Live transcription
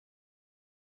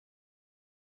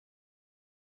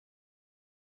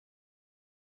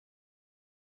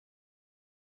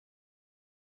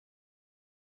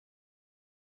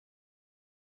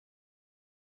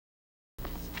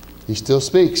He still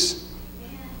speaks.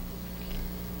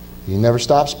 He never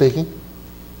stops speaking.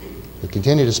 He'll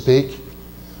continue to speak.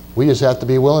 We just have to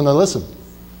be willing to listen.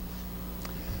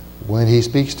 When he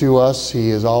speaks to us,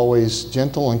 he is always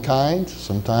gentle and kind,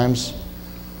 sometimes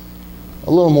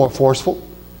a little more forceful.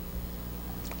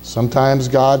 Sometimes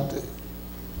God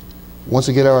wants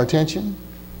to get our attention.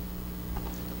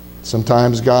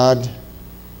 Sometimes God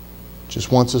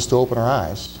just wants us to open our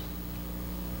eyes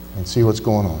and see what's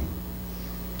going on.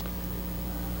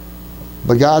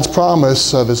 But God's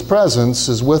promise of his presence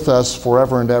is with us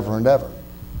forever and ever and ever.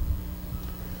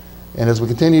 And as we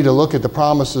continue to look at the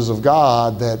promises of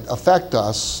God that affect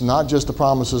us, not just the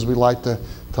promises we like to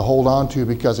hold on to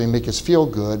because they make us feel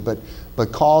good,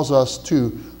 but cause us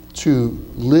to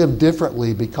live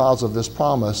differently because of this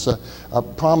promise.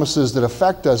 Promises that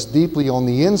affect us deeply on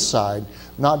the inside,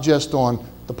 not just on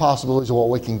the possibilities of what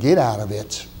we can get out of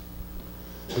it.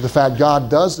 But the fact God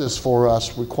does this for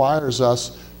us requires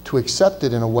us to accept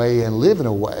it in a way and live in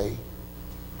a way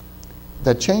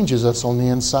that changes us on the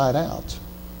inside out.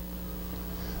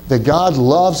 That God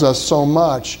loves us so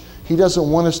much, he doesn't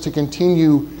want us to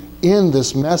continue in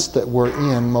this mess that we're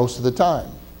in most of the time.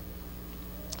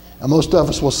 And most of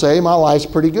us will say, my life's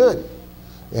pretty good.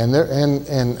 And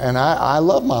I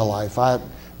love my life.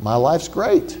 My life's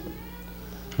great.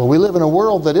 But we live in a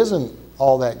world that isn't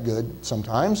all that good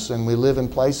sometimes, and we live in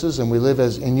places and we live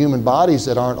in human bodies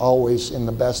that aren't always in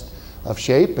the best of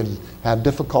shape and have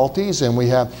difficulties, and we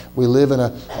live in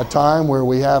a time where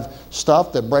we have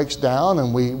stuff that breaks down,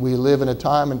 and we live in a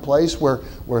time and place where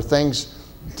things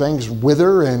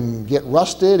wither and get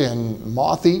rusted and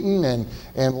moth-eaten,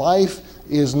 and life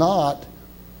is not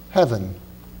heaven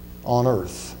on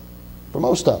earth for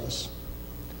most of us.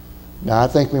 Now, I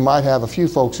think we might have a few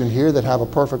folks in here that have a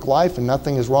perfect life and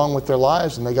nothing is wrong with their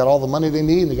lives, and they got all the money they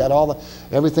need, and they got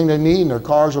everything they need, and their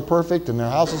cars are perfect, and their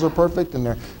houses are perfect, and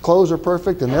their clothes are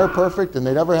perfect, and they're perfect, and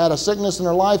they never had a sickness in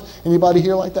their life. Anybody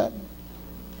here like that?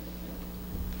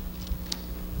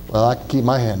 Well, I can keep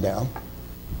my hand down.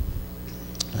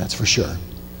 That's for sure.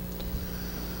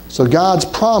 So God's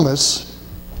promise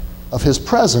of his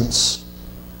presence,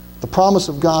 the promise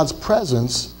of God's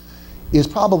presence, is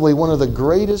probably one of the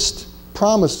greatest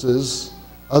promises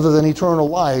other than eternal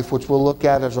life, which we'll look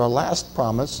at as our last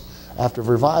promise after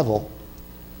revival.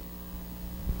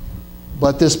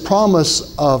 But this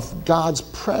promise of God's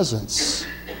presence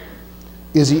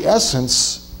is the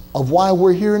essence of why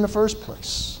we're here in the first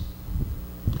place.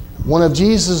 One of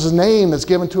Jesus' names that's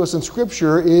given to us in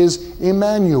Scripture is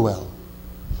Emmanuel.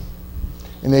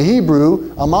 In the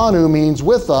Hebrew, Amanu means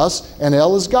with us, and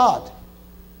El is God.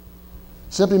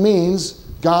 Simply means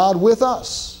God with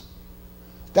us.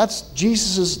 That's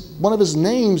one of his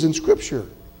names in Scripture,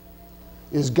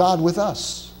 is God with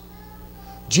us.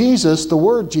 Jesus, the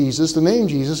word Jesus, the name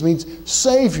Jesus, means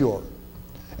Savior.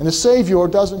 And a Savior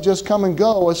doesn't just come and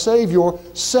go. A Savior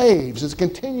saves. It's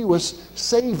continuous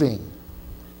saving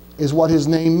is what his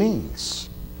name means.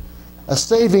 A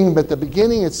saving at the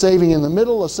beginning, it's saving in the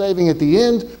middle, a saving at the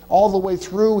end, all the way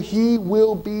through. He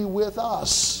will be with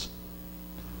us.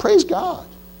 Praise God.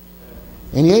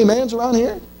 Any amens around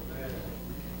here?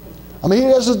 I mean,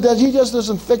 he just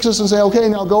doesn't fix us and say, okay,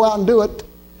 now go out and do it.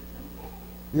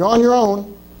 You're on your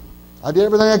own. I did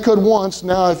everything I could once.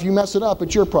 Now, if you mess it up,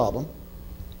 it's your problem.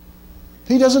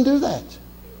 He doesn't do that.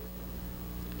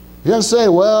 He doesn't say,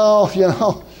 well,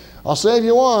 I'll save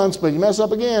you once, but you mess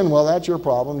up again. Well, that's your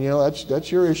problem.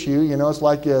 That's your issue. It's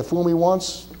like fool me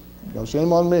once,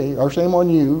 shame on me, or shame on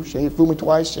you. Fool me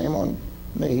twice, shame on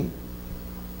me.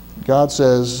 God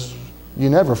says, you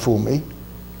never fool me,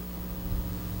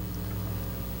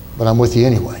 but I'm with you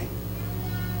anyway,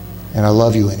 and I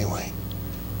love you anyway.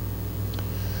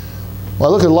 When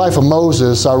I look at the life of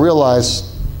Moses, I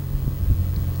realize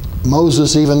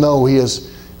Moses, even though he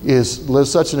lived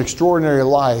such an extraordinary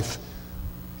life,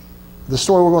 the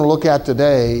story we're going to look at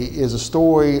today is a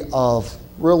story of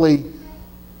really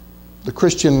the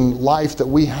Christian life that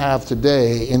we have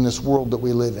today in this world that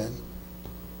we live in.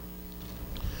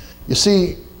 You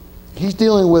see, he's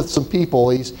dealing with some people.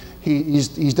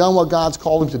 He's done what God's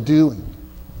called him to do,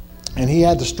 and he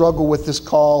had to struggle with this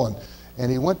call,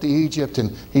 and he went to Egypt,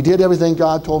 and he did everything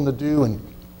God told him to do, and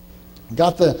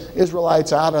got the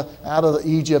Israelites out of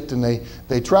Egypt, and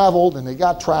they traveled, and they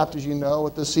got trapped, as you know,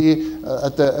 at the sea,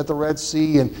 at the Red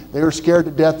Sea, and they were scared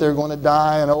to death they were going to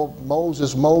die. And oh,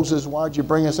 Moses, why'd you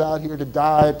bring us out here to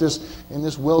die in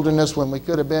this wilderness when we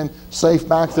could have been safe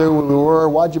back there where we were?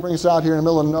 Why'd you bring us out here in the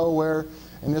middle of nowhere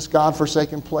in this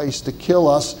God-forsaken place to kill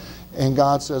us? And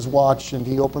God says, watch, and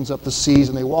he opens up the seas,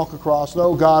 and they walk across.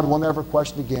 No, God will never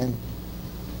question again.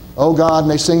 Oh God,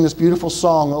 and they sing this beautiful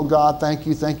song. Oh God, thank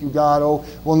you, God. Oh,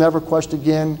 we'll never question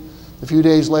again. A few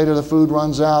days later, the food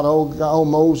runs out. Oh, God, oh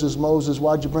Moses, Moses,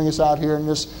 why'd you bring us out here in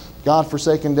this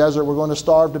God-forsaken desert? We're going to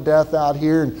starve to death out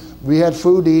here. And we had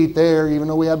food to eat there, even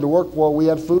though we had to work for it. We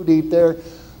had food to eat there.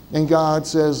 And God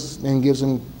says, and gives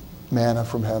them manna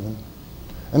from heaven.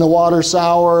 And the water's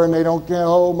sour, and they don't get,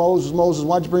 oh, Moses, Moses,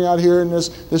 why'd you bring out here in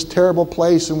this terrible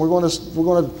place? And we're going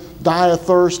to die of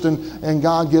thirst. And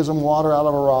God gives them water out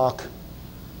of a rock.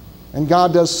 And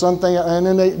God does something, and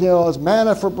then it's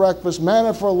manna for breakfast,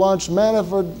 manna for lunch, manna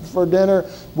for dinner.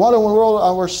 What in the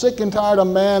world? We're sick and tired of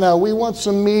manna. We want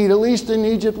some meat. At least in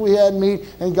Egypt we had meat.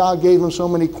 And God gave them so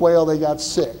many quail they got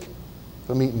sick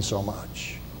from eating so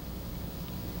much.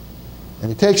 And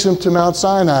he takes them to Mount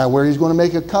Sinai, where he's going to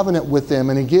make a covenant with them,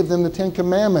 and he gives them the 10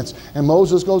 Commandments. And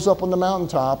Moses goes up on the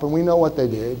mountaintop, and we know what they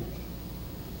did.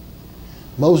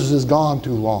 Moses is gone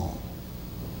too long.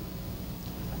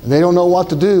 And they don't know what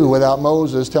to do without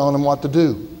Moses telling them what to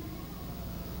do.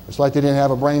 It's like they didn't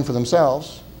have a brain for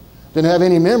themselves. Didn't have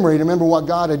any memory to remember what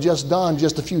God had just done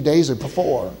just a few days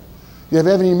before. You have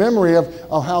any memory of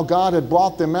how God had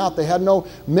brought them out. They had no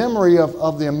memory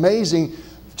of the amazing.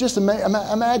 Just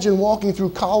imagine walking through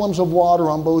columns of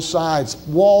water on both sides,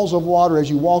 walls of water as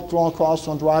you walk across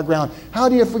on dry ground. How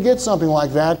do you forget something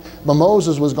like that? But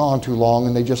Moses was gone too long,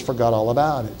 and they just forgot all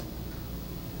about it.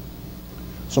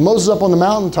 So Moses is up on the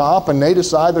mountaintop, and they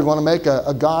decide they're going to make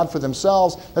a god for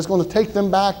themselves that's going to take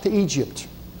them back to Egypt.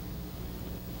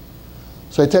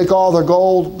 So they take all their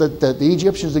gold that the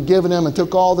Egyptians had given them, and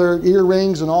took all their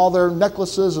earrings and all their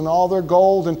necklaces and all their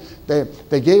gold, and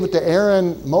they gave it to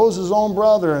Aaron, Moses' own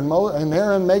brother, and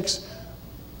Aaron makes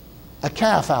a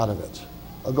calf out of it,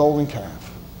 a golden calf.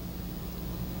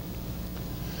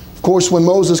 Of course, when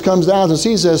Moses comes down and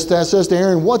sees this, says to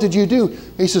Aaron, what did you do?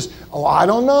 He says, oh, I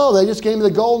don't know. They just gave me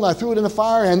the gold, and I threw it in the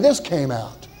fire, and this came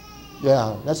out.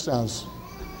 Yeah, that sounds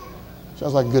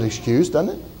like a good excuse,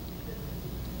 doesn't it?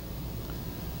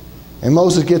 And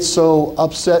Moses gets so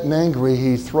upset and angry,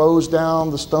 he throws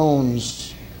down the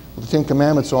stones with the 10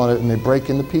 Commandments on it, and they break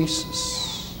into pieces.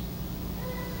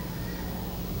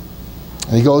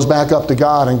 And he goes back up to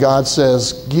God, and God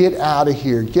says, get out of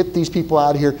here. Get these people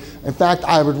out of here. In fact,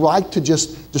 I would like to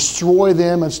just destroy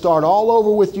them and start all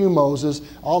over with you, Moses.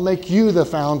 I'll make you the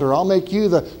founder. I'll make you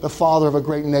the father of a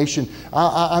great nation.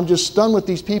 I'm just stunned with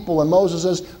these people. And Moses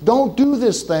says, don't do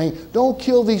this thing. Don't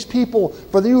kill these people,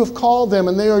 for you have called them,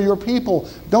 and they are your people.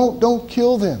 Don't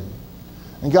kill them.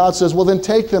 And God says, well, then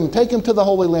take them to the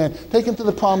Holy Land, take them to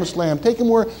the Promised Land, take them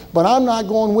where, but I'm not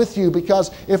going with you,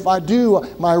 because if I do,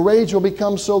 my rage will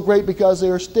become so great, because they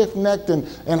are stiff-necked and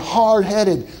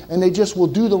hard-headed, and they just will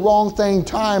do the wrong thing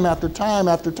time after time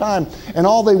after time. And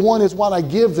all they want is what I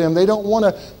give them. They don't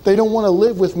want to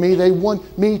live with me. They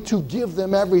want me to give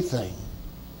them everything.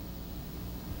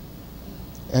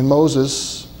 And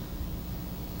Moses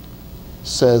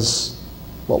says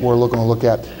what we're going to look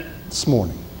at this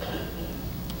morning.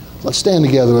 Let's stand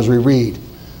together as we read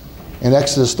in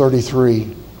Exodus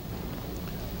 33,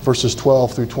 verses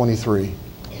 12 through 23.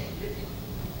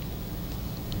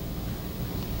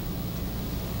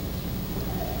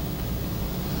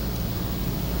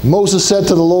 Moses said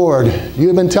to the Lord, you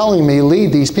have been telling me,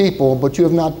 lead these people, but you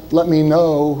have not let me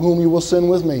know whom you will send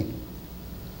with me.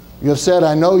 You have said,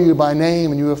 I know you by name,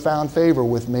 and you have found favor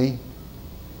with me.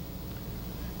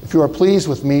 If you are pleased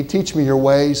with me, teach me your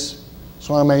ways,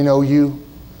 so I may know you.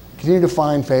 Continue to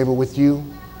find favor with you.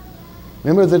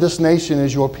 Remember that this nation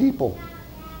is your people.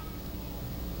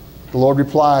 The Lord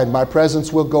replied, my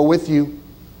presence will go with you,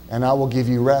 and I will give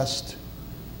you rest.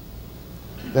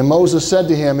 Then Moses said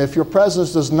to him, if your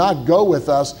presence does not go with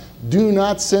us, do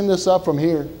not send us up from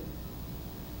here.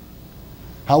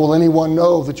 How will anyone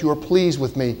know that you are pleased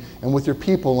with me and with your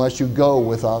people unless you go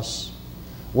with us?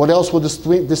 What else will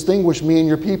distinguish me and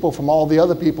your people from all the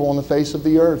other people on the face of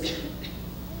the earth?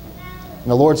 And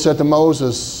the Lord said to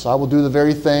Moses, I will do the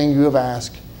very thing you have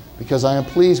asked, because I am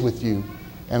pleased with you,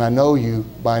 and I know you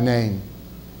by name.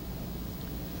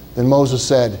 Then Moses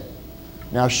said,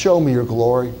 now show me your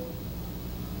glory.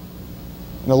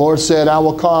 And the Lord said, I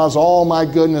will cause all my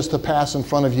goodness to pass in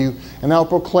front of you, and I will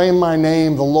proclaim my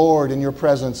name, the Lord, in your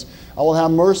presence. I will have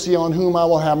mercy on whom I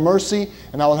will have mercy,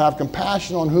 and I will have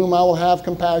compassion on whom I will have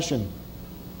compassion.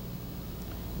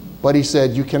 But he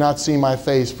said, you cannot see my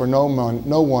face, for no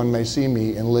one may see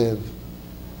me and live.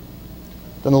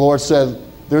 Then the Lord said,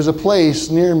 there's a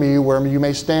place near me where you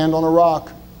may stand on a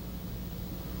rock.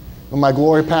 When my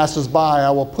glory passes by, I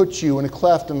will put you in a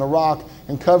cleft in the rock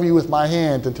and cover you with my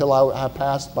hand until I have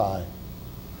passed by.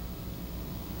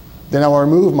 Then I will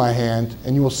remove my hand,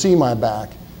 and you will see my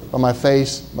back, but my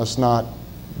face must not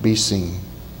be seen.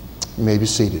 You may be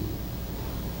seated.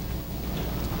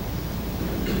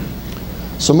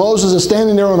 So Moses is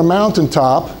standing there on a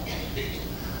mountaintop,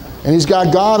 and he's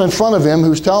got God in front of him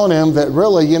who's telling him that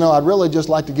really, I'd really just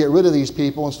like to get rid of these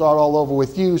people and start all over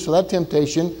with you. So that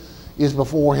temptation is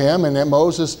before him, and then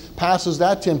Moses passes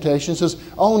that temptation, says,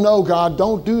 oh no, God,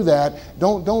 don't do that.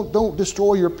 Don't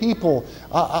destroy your people.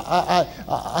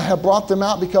 I have brought them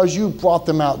out because you brought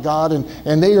them out, God,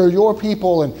 and they are your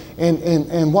people,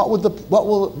 and what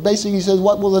will basically he says,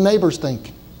 what will the neighbors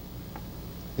think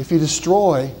if you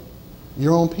destroy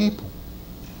your own people?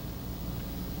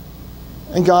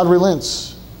 And God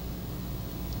relents.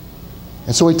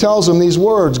 And so he tells them these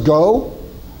words, go,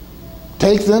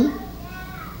 take them.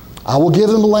 I will give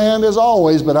them land as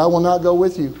always, but I will not go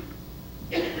with you.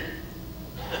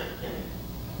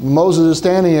 Moses is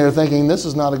standing here thinking, this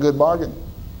is not a good bargain.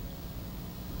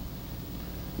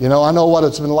 I know what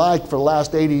it's been like for the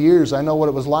last 80 years. I know what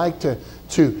it was like to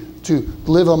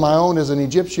live on my own as an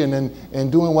Egyptian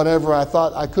and doing whatever I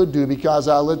thought I could do because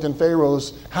I lived in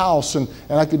Pharaoh's house and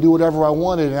I could do whatever I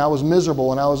wanted, and I was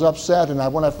miserable and I was upset,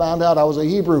 and when I found out I was a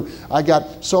Hebrew, I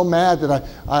got so mad that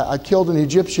I killed an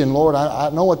Egyptian. Lord,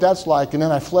 I know what that's like. And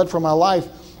then I fled for my life,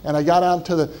 and I got out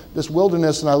to this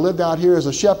wilderness, and I lived out here as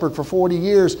a shepherd for 40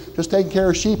 years, just taking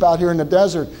care of sheep out here in the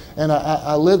desert. And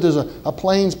I lived as a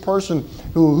plains person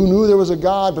who knew there was a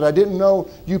God, but I didn't know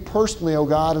you personally, oh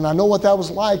God. And I know what that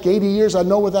was like. 80 years, I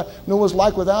know what it was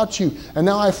like without you. And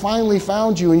now I finally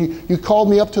found you, and you called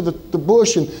me up to the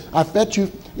bush, and I met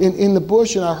you in the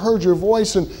bush, and I heard your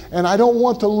voice, and I don't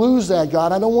want to lose that,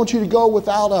 God. I don't want you to go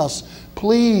without us.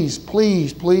 Please,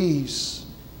 please, please.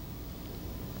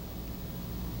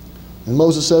 And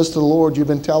Moses says to the Lord, you've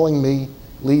been telling me,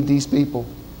 lead these people.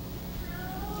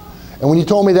 And when you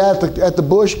told me that at the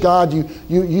bush, God,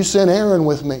 you sent Aaron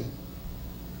with me.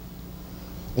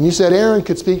 And you said Aaron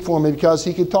could speak for me because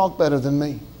he could talk better than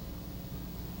me.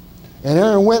 And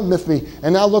Aaron went with me.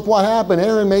 And now look what happened.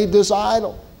 Aaron made this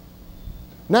idol.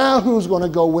 Now who's going to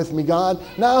go with me, God?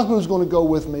 Now who's going to go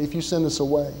with me if you send us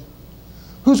away?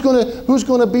 Who's going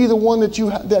to be the one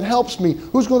that helps me?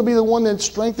 Who's going to be the one that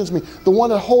strengthens me? The one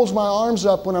that holds my arms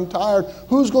up when I'm tired?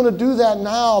 Who's going to do that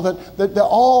now that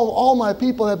all my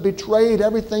people have betrayed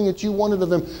everything that you wanted of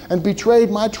them and betrayed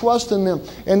my trust in them?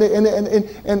 And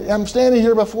I'm standing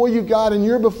here before you, God, and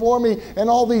you're before me, and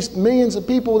all these millions of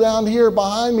people down here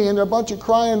behind me, and they're a bunch of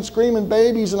crying, screaming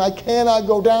babies, and I cannot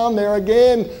go down there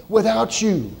again without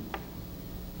you.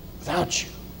 Without you.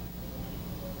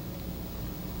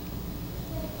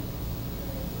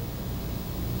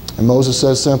 And Moses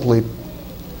says simply,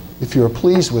 if you're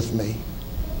pleased with me,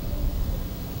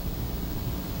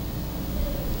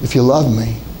 if you love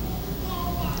me.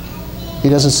 He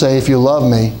doesn't say, if you love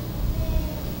me,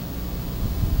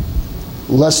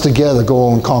 let's together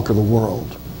go and conquer the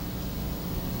world.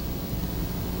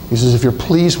 He says, if you're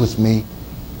pleased with me,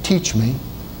 teach me.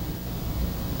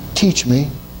 Teach me.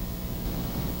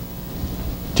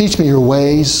 Teach me your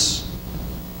ways.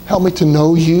 Help me to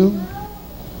know you.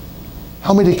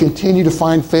 Help me to continue to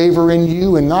find favor in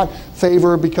you, and not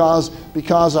favor because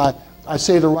I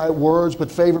say the right words, but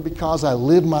favor because I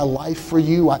live my life for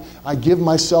you. I give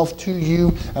myself to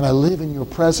you, and I live in your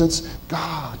presence.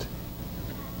 God,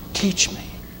 teach me.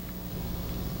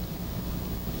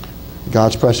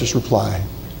 God's precious reply,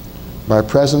 my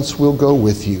presence will go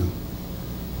with you,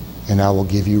 and I will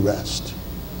give you rest.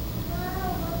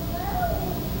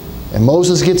 And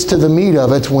Moses gets to the meat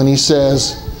of it when he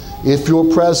says, if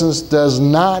your presence does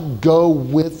not go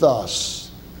with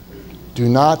us, do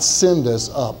not send us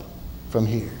up from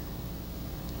here.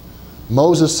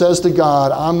 Moses says to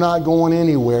God, I'm not going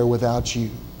anywhere without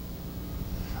you.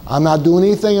 I'm not doing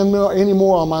anything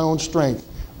anymore on my own strength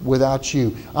without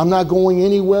you. I'm not going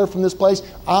anywhere from this place.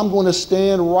 I'm going to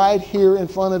stand right here in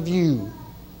front of you,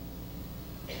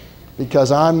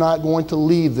 because I'm not going to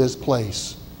leave this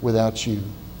place without you.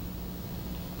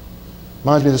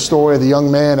 Reminds me of the story of the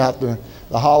young man out the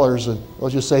hollers, and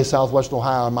let's just say southwestern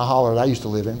Ohio, in my holler that I used to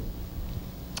live in.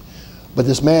 But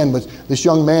this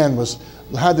young man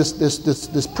had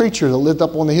this preacher that lived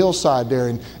up on the hillside there,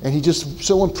 and he just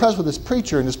so impressed with this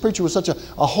preacher, and this preacher was such a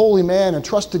holy man and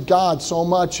trusted God so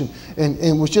much,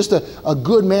 and was just a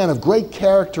good man of great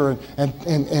character and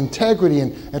integrity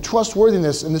and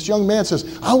trustworthiness. And this young man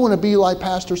says, I want to be like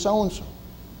Pastor so-and-so.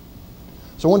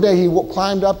 So one day he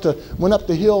went up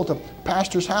the hill to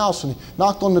pastor's house, and he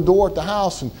knocked on the door at the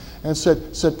house and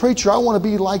said, preacher, I want to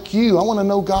be like you. I want to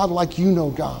know God like you know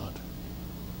God.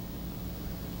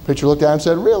 Preacher looked at him and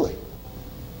said, really?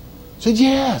 He said,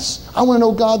 yes, I want to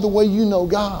know God the way you know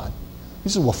God. He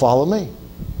said, well, follow me.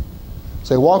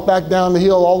 So he walked back down the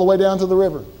hill all the way down to the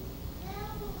river.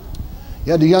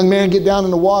 He had the young man get down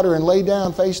in the water and lay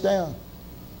down, face down.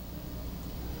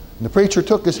 And the preacher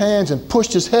took his hands and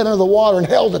pushed his head under the water and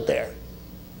held it there.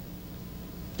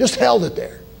 Just held it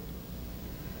there.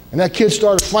 And that kid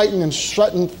started fighting and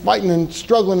struggling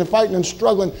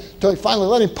until he finally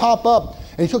let him pop up.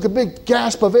 And he took a big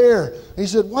gasp of air. He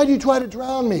said, "Why do you try to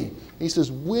drown me?" He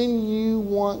says, "When you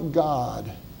want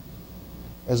God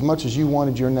as much as you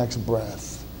wanted your next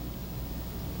breath,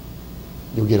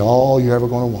 you'll get all you're ever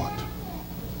going to want.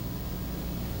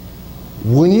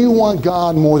 When you want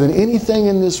God more than anything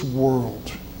in this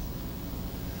world,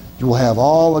 you will have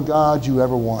all the God you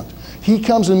ever want." He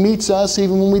comes and meets us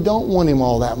even when we don't want Him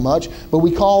all that much, but we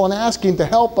call and ask Him to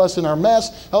help us in our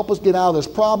mess, help us get out of this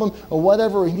problem or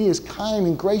whatever. He is kind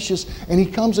and gracious, and He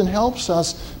comes and helps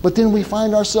us, but then we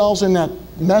find ourselves in that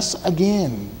mess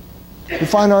again. We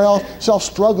find ourselves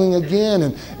struggling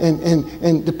again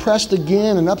and depressed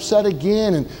again and upset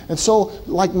again. And so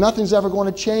like nothing's ever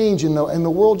going to change, and the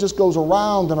world just goes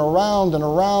around and around and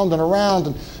around and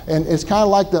around. And it's kind of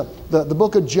like the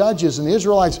book of Judges, and the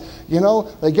Israelites,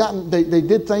 they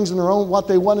did things in their own, what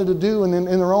they wanted to do, and in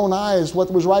their own eyes,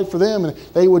 what was right for them. And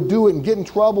they would do it and get in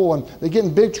trouble, and they get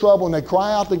in big trouble, and they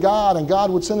cry out to God, and God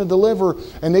would send a deliverer,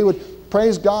 and they would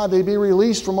praise God, they'd be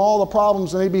released from all the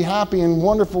problems, and they'd be happy and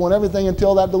wonderful and everything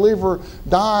until that deliverer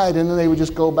died, and then they would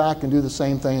just go back and do the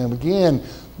same thing. And again,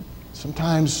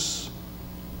 sometimes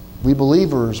we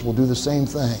believers will do the same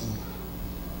thing.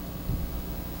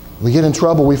 We get in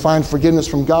trouble, we find forgiveness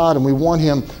from God, and we want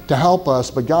Him to help us.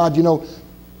 But God,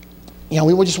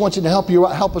 we just want you to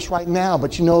help us right now,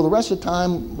 but the rest of the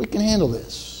time, we can handle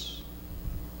this.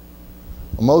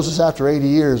 Well, Moses, after 80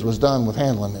 years, was done with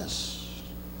handling this.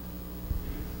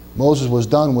 Moses was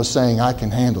done with saying, "I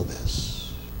can handle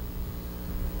this."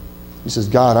 He says,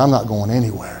 "God, I'm not going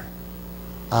anywhere.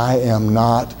 I am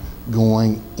not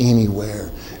going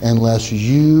anywhere unless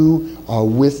you are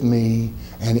with me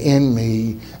and in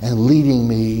me and leading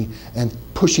me and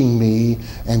pushing me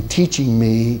and teaching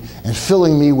me and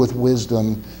filling me with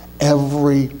wisdom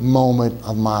every moment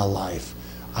of my life.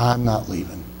 I'm not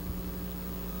leaving.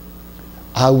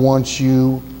 I want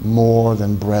you more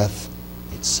than breath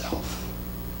itself."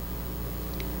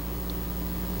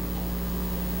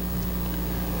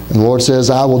 And the Lord says,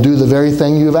 "I will do the very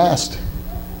thing you have asked,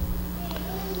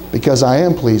 because I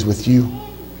am pleased with you,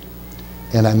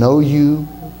 and I know you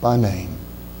by name."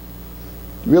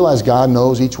 Do you realize God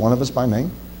knows each one of us by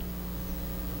name?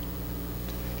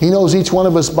 He knows each one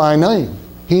of us by name.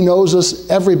 He knows us,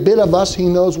 every bit of us. He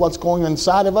knows what's going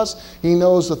inside of us. He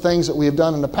knows the things that we have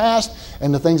done in the past,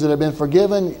 and the things that have been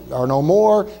forgiven are no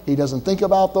more. He doesn't think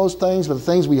about those things, but the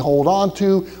things we hold on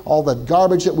to, all the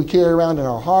garbage that we carry around in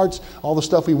our hearts, all the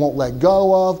stuff we won't let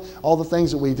go of, all the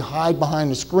things that we hide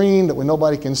behind the screen that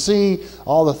nobody can see,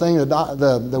 all the things,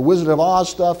 the Wizard of Oz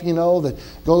stuff, that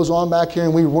goes on back here,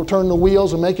 and we turn the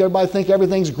wheels and make everybody think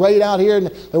everything's great out here, and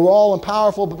that we're all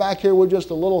powerful, but back here we're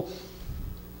just a little...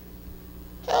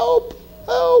 Help!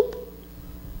 Help!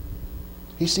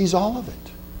 He sees all of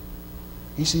it.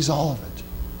 He sees all of it.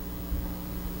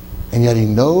 And yet He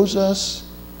knows us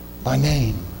by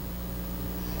name.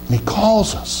 And He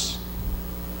calls us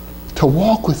to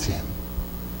walk with Him,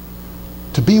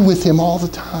 to be with Him all the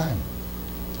time.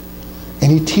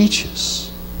 And He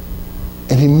teaches,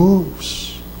 and He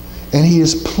moves, and He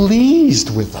is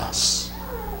pleased with us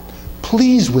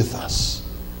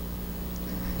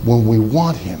when we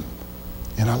want Him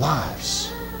in our lives.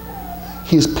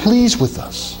 He is pleased with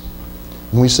us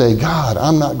when we say, "God,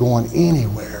 I'm not going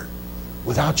anywhere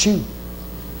without you.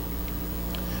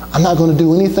 I'm not going to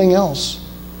do anything else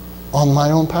on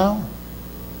my own power.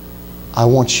 I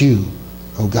want you,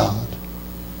 oh God."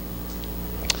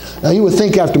 Now you would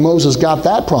think after Moses got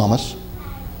that promise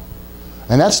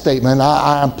and that statement,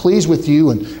 I'm pleased with you,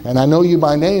 and I know you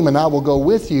by name, and I will go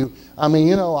with you. I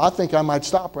think I might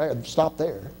stop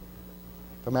there.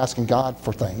 If I'm asking God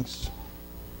for things,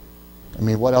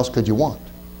 what else could you want?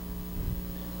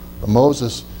 But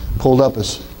Moses pulled up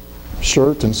his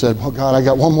shirt and said, "Well, God, I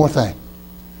got one more thing.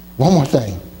 One more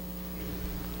thing.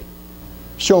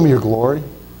 Show me your glory.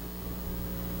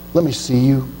 Let me see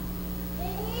you.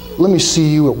 Let me see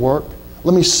you at work.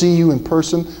 Let me see you in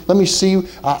person. Let me see you.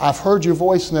 I've heard your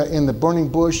voice in the burning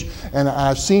bush, and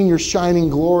I've seen your shining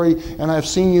glory, and I've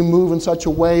seen you move in such a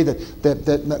way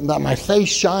that my face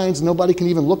shines. Nobody can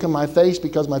even look in my face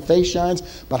because my face shines,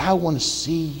 but I want to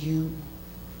see you."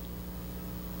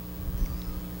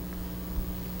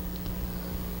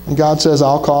 And God says,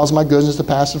 I'll cause my goodness to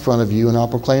pass in front of you, and I'll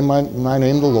proclaim my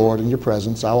name the Lord in your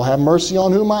presence. I will have mercy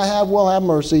on whom I will have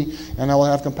mercy, and I will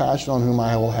have compassion on whom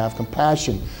I will have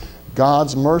compassion.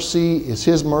 God's mercy is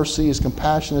His mercy, His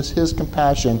compassion is His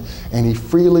compassion, and He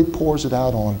freely pours it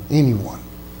out on anyone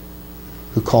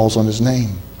who calls on His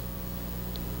name.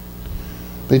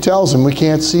 But He tells him we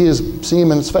can't see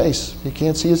Him in His face. He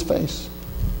can't see His face.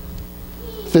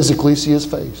 Physically see His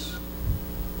face.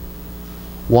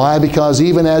 Why? Because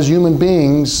even as human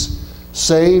beings,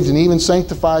 saved and even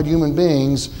sanctified human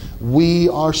beings, we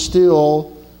are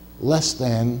still less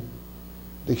than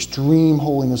the extreme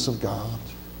holiness of God.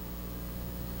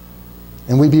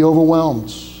 And we'd be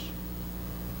overwhelmed.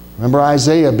 Remember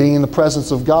Isaiah being in the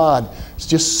presence of God,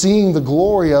 just seeing the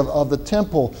glory of the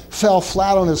temple, fell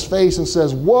flat on his face and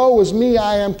says, woe is me,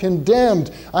 I am condemned.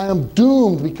 I am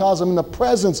doomed because I'm in the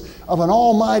presence of an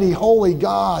almighty holy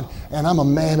God, and I'm a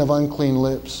man of unclean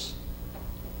lips.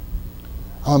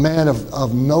 I'm a man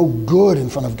of no good in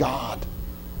front of God.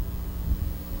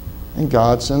 And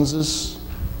God sends this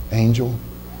angel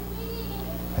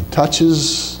and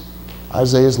touches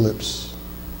Isaiah's lips.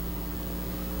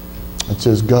 It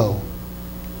says, go,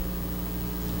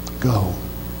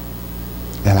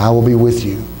 and I will be with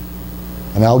you,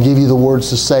 and I'll give you the words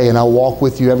to say, and I'll walk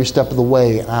with you every step of the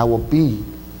way, and I will be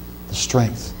the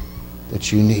strength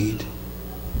that you need.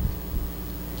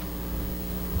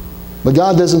 But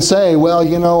God doesn't say, well,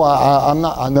 you know,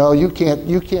 I know you can't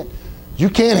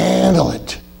handle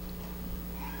it.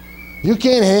 You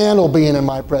can't handle being in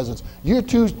my presence.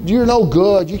 You're no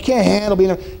good. You can't handle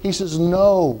being. He says,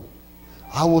 no.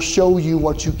 I will show you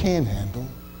what you can handle.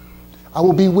 I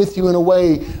will be with you in a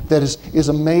way that is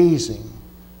amazing.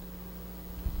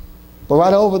 But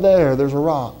right over there's a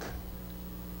rock.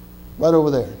 Right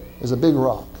over there's a big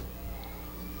rock.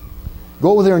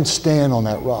 Go over there and stand on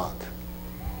that rock.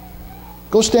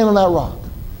 Go stand on that rock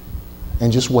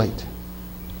and just wait.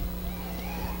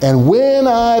 And when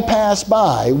I pass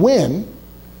by, he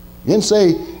didn't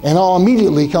say, and I'll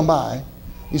immediately come by.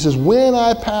 He says, when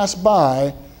I pass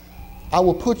by, I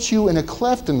will put you in a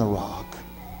cleft in the rock,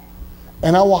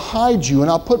 and I will hide you, and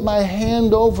I'll put my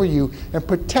hand over you and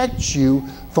protect you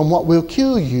from what will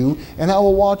kill you, and I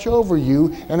will watch over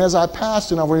you, and as I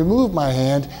pass, and I'll remove my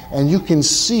hand, and you can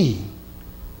see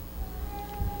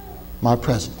my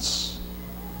presence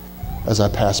as I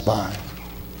pass by.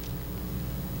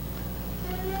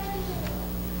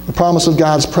 The promise of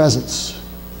God's presence.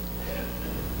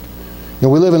 You know,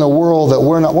 we live in a world that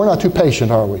we're not too patient,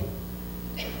 are we?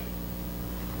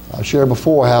 I shared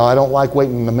before how I don't like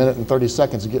waiting a minute and 30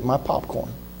 seconds to get my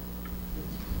popcorn.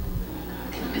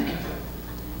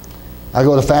 I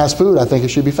go to fast food, I think it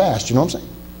should be fast. You know what I'm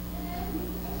saying?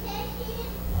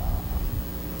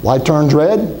 Light turns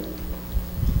red.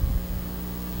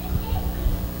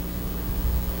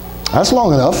 That's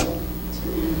long enough.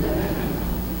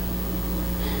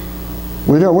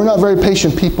 We're not very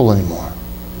patient people anymore.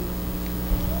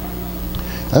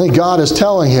 I think God is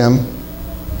telling him,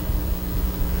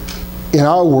 in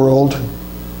our world,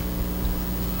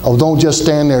 oh, don't just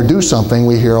stand there, do something,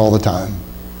 we hear all the time.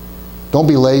 Don't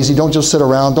be lazy, don't just sit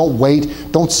around, don't wait,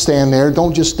 don't stand there,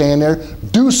 don't just stand there,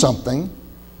 do something.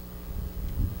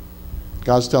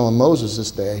 God's telling Moses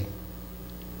this day,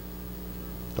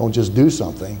 don't just do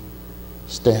something,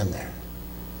 stand there.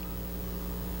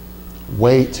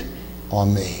 Wait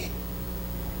on me.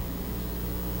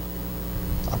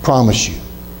 I promise you,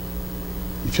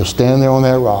 if you'll stand there on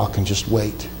that rock and just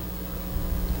wait,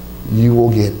 you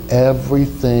will get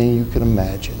everything you can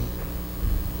imagine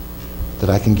that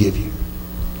I can give you.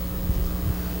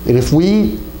 That if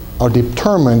we are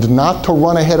determined not to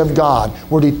run ahead of God,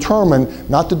 we're determined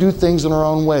not to do things in our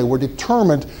own way, we're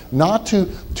determined not to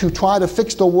try to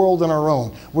fix the world on our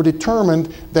own, we're determined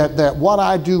that what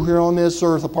I do here on this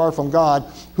earth apart from God,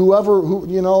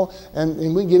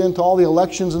 and we get into all the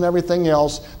elections and everything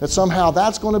else, that somehow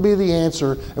that's going to be the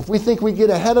answer. If we think we get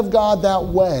ahead of God that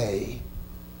way,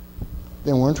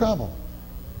 then we're in trouble.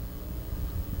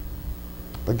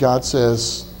 But God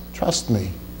says, trust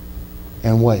me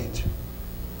and wait.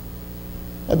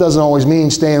 That doesn't always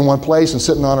mean staying in one place and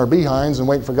sitting on our behinds and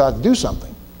waiting for God to do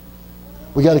something.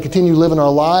 We got to continue living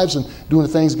our lives and doing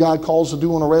the things God calls us to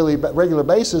do on a regular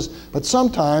basis, but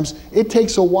sometimes it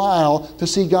takes a while to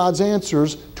see God's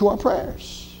answers to our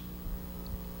prayers.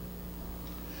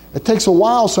 It takes a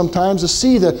while sometimes to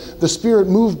see the Spirit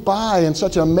move by in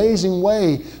such an amazing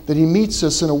way that He meets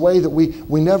us in a way that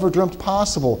we never dreamt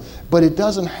possible. But it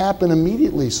doesn't happen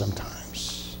immediately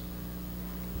sometimes.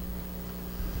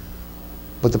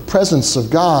 But the presence of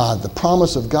God, the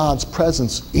promise of God's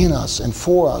presence in us and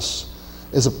for us,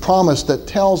 is a promise that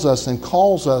tells us and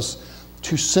calls us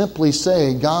to simply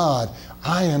say, God,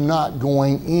 I am not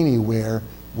going anywhere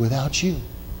without you.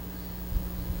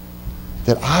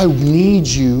 That I need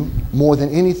you more than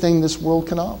anything this world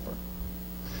can offer.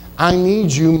 I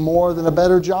need you more than a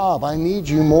better job. I need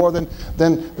you more than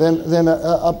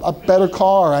a better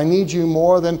car. I need you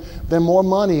more than more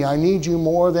money. I need you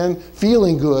more than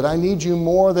feeling good. I need you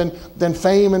more than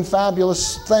fame and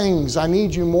fabulous things. I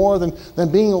need you more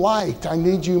than being liked. I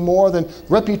need you more than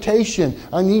reputation.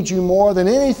 I need you more than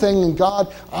anything. And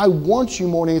God, I want you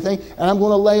more than anything. And I'm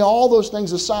going to lay all those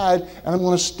things aside, and I'm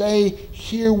going to stay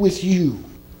here with you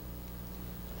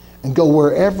and go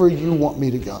wherever you want me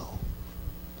to go.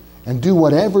 And do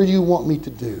whatever you want me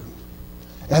to do.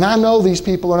 And I know these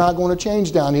people are not going to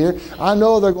change down here. I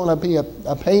know they're going to be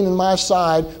a pain in my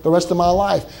side the rest of my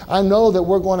life. I know that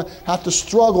we're going to have to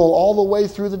struggle all the way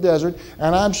through the desert.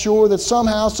 And I'm sure that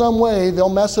somehow, some way, they'll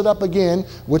mess it up again,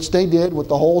 which they did with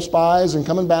the whole spies and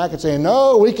coming back and saying,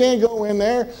 no, we can't go in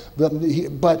there.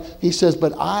 But he says,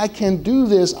 but I can do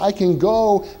this. I can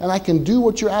go and I can do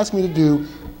what you're asking me to do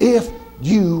if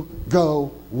you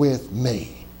go with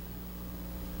me.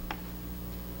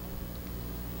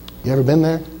 You ever been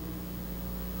there?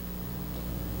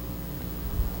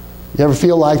 You ever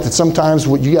feel like that sometimes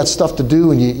you got stuff to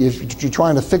do and you're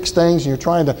trying to fix things and you're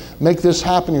trying to make this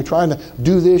happen, you're trying to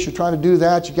do this, you're trying to do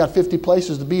that, you got 50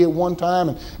 places to be at one time,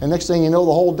 and next thing you know,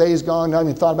 the whole day's gone, you haven't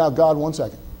even thought about God 1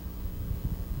 second.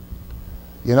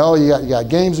 You know, you got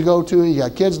games to go to, you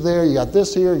got kids there, you got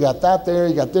this here, you got that there,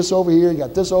 you got this over here, you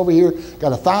got this over here, got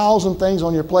 1,000 things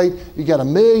on your plate, you got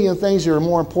 1,000,000 things that are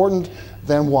more important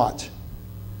than what?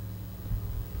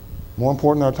 More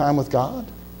important than our time with God?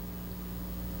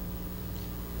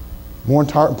 More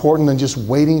important than just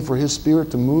waiting for His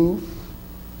Spirit to move?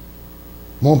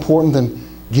 More important than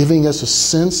giving us a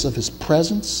sense of His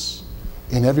presence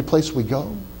in every place we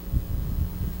go?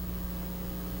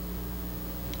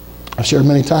 I've shared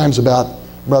many times about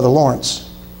Brother Lawrence,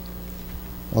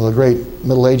 one of the great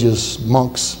Middle Ages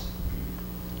monks.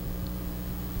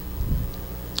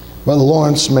 Brother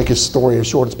Lawrence, to make his story as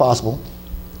short as possible,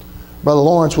 Brother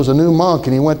Lawrence was a new monk,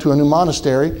 and he went to a new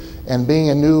monastery, and being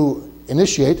a new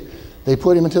initiate, they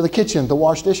put him into the kitchen to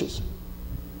wash dishes.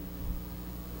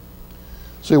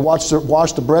 So he washed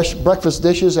the breakfast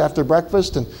dishes after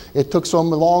breakfast, and it took so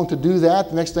long to do that.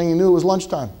 The next thing he knew, it was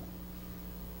lunchtime.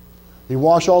 He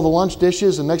washed all the lunch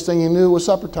dishes, and the next thing he knew, it was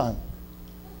supper time.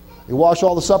 He washed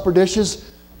all the supper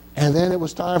dishes, and then it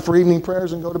was time for evening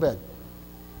prayers and go to bed.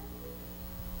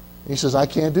 He says, I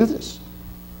can't do this.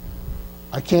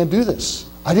 I can't do this.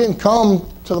 I didn't come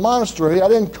to the monastery. I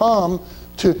didn't come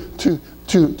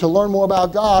to learn more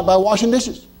about God by washing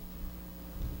dishes.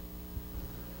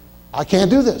 I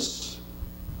can't do this.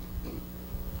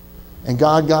 And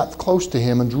God got close to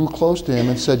him and drew close to him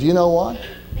and said, you know what?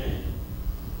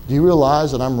 Do you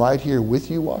realize that I'm right here with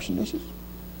you washing dishes?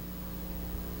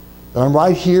 That I'm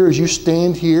right here as you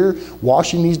stand here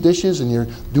washing these dishes and you're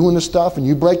doing the stuff and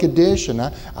you break a dish and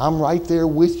I'm right there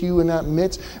with you in that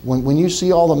midst. When you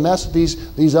see all the mess that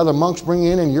these other monks bring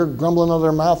in and you're grumbling under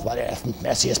their mouth, like, that's the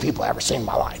messiest people I've ever seen in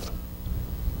my life.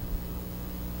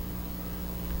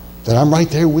 That I'm right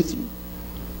there with you.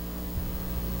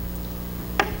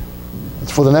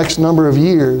 For the next number of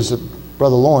years,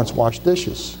 Brother Lawrence washed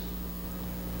dishes.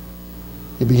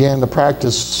 He began to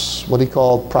practice what he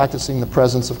called practicing the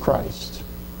presence of Christ.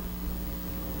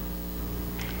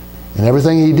 And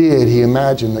everything he did, he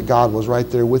imagined that God was right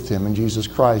there with him in Jesus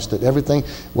Christ. That everything,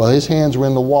 while his hands were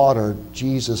in the water,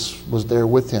 Jesus was there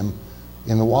with him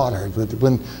in the water.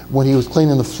 When he was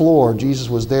cleaning the floor, Jesus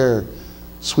was there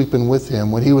sweeping with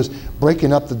him. When he was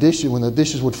breaking up the dishes, when the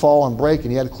dishes would fall and break and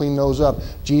he had to clean those up,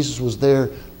 Jesus was there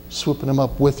swooping them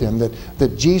up with him.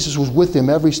 That Jesus was with him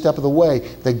every step of the way.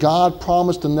 That God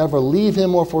promised to never leave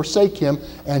him or forsake him,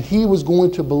 and he was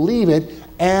going to believe it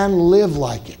and live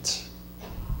like it.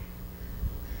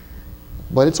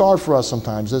 But it's hard for us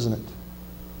sometimes, isn't it?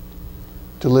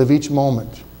 To live each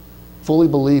moment fully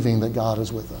believing that God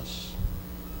is with us.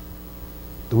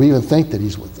 Do we even think that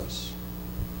he's with us?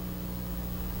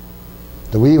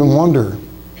 Do we even wonder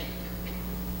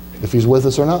if he's with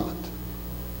us or not?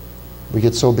 We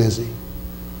get so busy,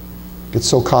 get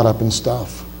so caught up in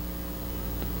stuff,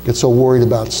 get so worried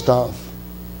about stuff.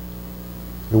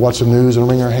 We watch the news and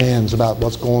wring our hands about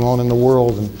what's going on in the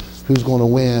world and who's going to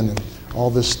win and all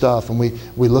this stuff. And we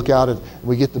look out and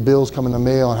we get the bills come in the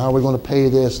mail and how are we going to pay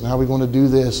this and how are we going to do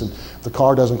this, and the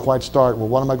car doesn't quite start. Well,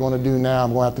 what am I going to do now?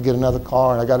 I'm going to have to get another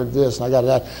car and I got to this and I got to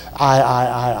that.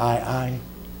 I.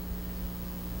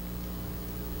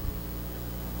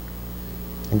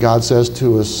 And God says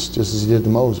to us, just as he did to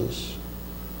Moses,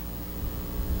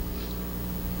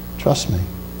 Trust me.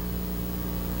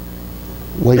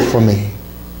 Wait for me.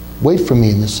 Wait for me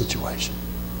in this situation.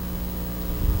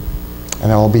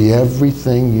 And I will be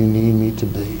everything you need me to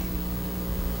be.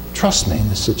 Trust me in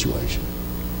this situation.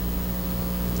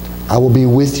 I will be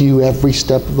with you every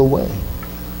step of the way.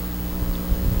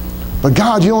 But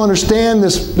God, you don't understand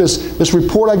this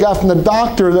report I got from the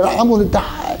doctor that I'm going to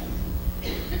die.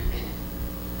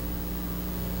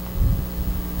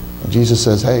 And Jesus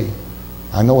says, hey,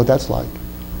 I know what that's like.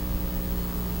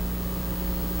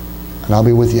 And I'll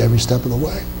be with you every step of the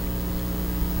way.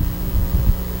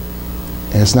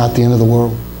 And it's not the end of the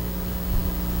world.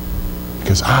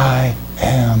 Because I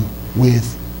am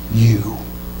with you.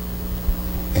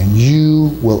 And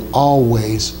you will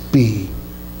always be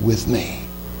with me.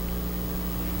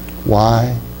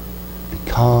 Why?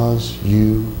 Because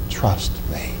you trust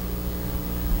me.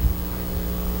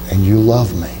 And you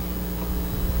love me.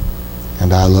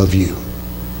 And I love you.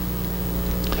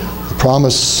 The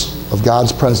promise of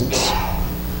God's presence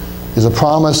is a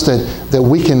promise that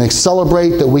we can celebrate,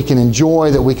 that we can enjoy,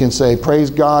 that we can say, praise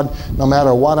God, no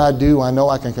matter what I do, I know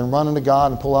I can run into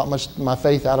God and pull out my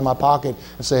faith out of my pocket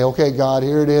and say, okay, God,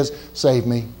 here it is, save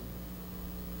me.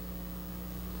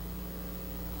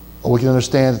 Or we can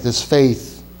understand that this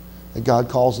faith that God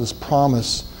calls this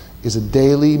promise is a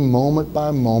daily, moment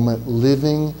by moment,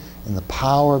 living in the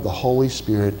power of the Holy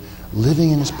Spirit,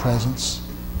 living in His presence,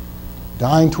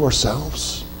 dying to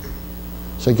ourselves.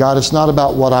 Say, God, it's not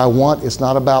about what I want. It's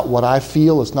not about what I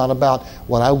feel. It's not about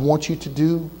what I want you to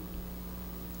do.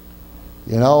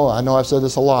 You know I've said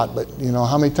this a lot, but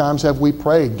how many times have we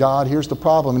prayed, God, here's the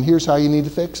problem, and here's how you need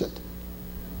to fix it.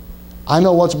 I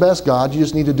know what's best, God. You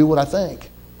just need to do what I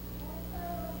think.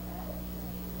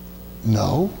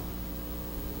 No.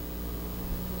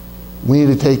 We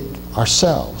need to take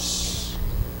ourselves.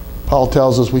 Paul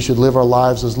tells us we should live our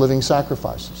lives as living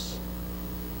sacrifices.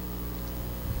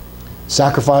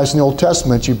 Sacrifice in the Old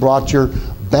Testament, you brought your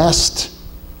best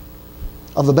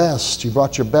of the best. You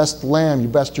brought your best lamb. You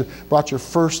brought your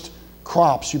first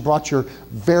crops. You brought your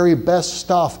very best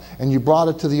stuff, and you brought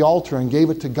it to the altar and gave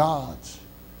it to God.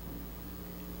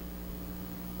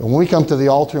 And when we come to the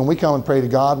altar and we come and pray to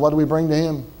God, what do we bring to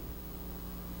Him?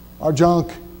 Our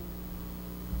junk,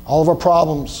 all of our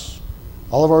problems,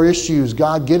 all of our issues.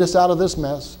 God, get us out of this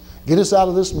mess. Get us out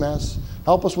of this mess.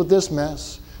 Help us with this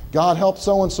mess. God, help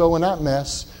so-and-so in that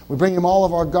mess. We bring Him all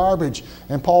of our garbage.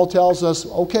 And Paul tells us,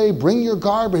 okay, bring your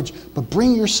garbage, but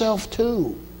bring yourself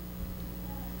too.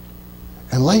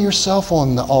 And lay yourself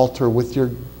on the altar with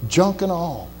your junk and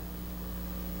all.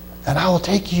 And I will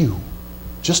take you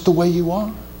just the way you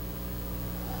are.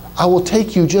 I will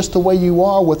take you just the way you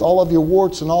are with all of your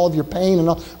warts and all of your pain and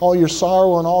all your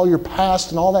sorrow and all your past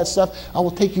and all that stuff. I will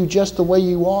take you just the way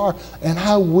you are, and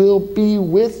I will be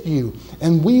with you.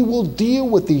 And we will deal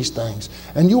with these things.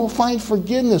 And you will find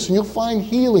forgiveness, and you'll find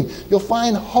healing. You'll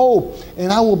find hope.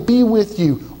 And I will be with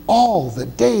you all the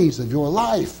days of your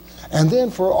life. And then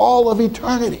for all of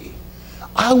eternity,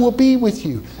 I will be with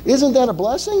you. Isn't that a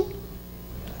blessing?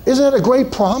 Isn't that a great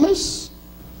promise?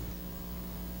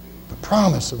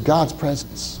 Promise of God's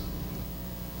presence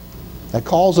that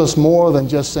calls us more than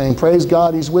just saying, praise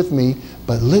God, He's with me,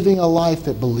 but living a life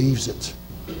that believes it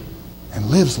and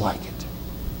lives like it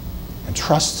and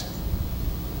trusts Him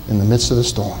in the midst of the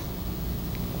storm.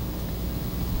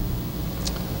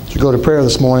 As we go to prayer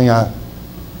this morning, I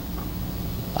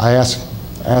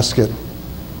ask it,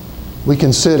 we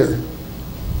consider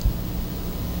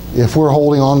if we're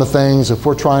holding on to things, if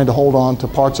we're trying to hold on to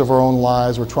parts of our own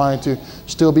lives, we're trying to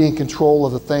still be in control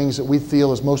of the things that we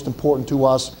feel is most important to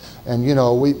us, and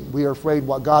we are afraid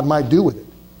what God might do with it.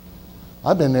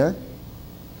 I've been there.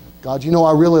 God,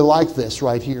 I really like this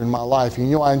right here in my life.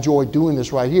 I enjoy doing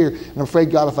this right here, and I'm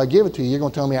afraid, God, if I give it to you, you're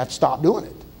going to tell me I have to stop doing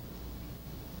it.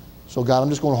 So God, I'm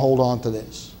just going to hold on to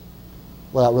this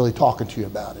without really talking to you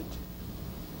about it.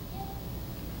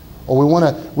 Or we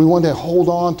want to hold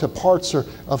on to parts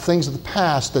of things of the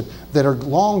past that are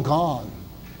long gone.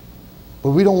 But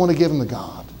we don't want to give them to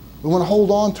God. We want to hold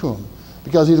on to them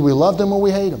because either we love them or we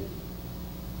hate them.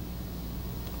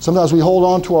 Sometimes we hold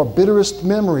on to our bitterest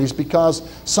memories because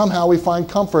somehow we find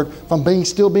comfort from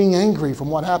still being angry from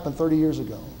what happened 30 years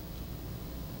ago.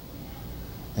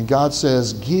 And God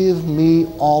says, give me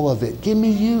all of it. Give me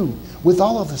you with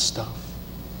all of this stuff.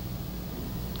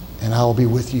 And I will be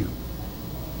with you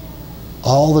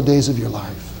all the days of your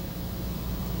life.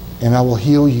 And I will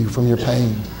heal you from your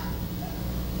pain.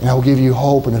 And I will give you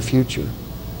hope and a future.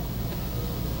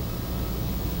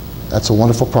 That's a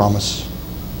wonderful promise.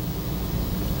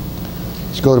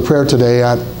 Let's go to prayer today.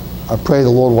 I pray the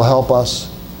Lord will help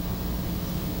us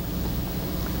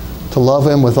to love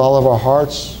Him with all of our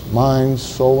hearts, mind,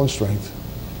 soul, and strength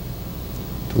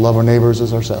to love our neighbors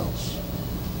as ourselves.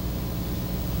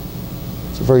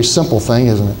 It's a very simple thing,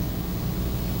 isn't it?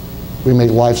 We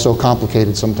make life so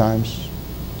complicated sometimes.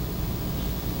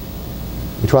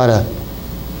 We try to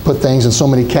put things in so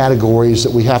many categories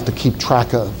that we have to keep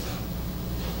track of.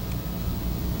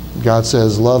 God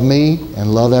says, love me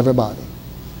and love everybody.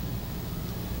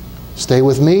 Stay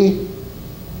with me,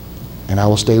 and I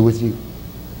will stay with you.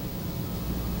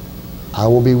 I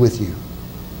will be with you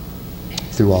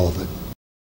through all of it.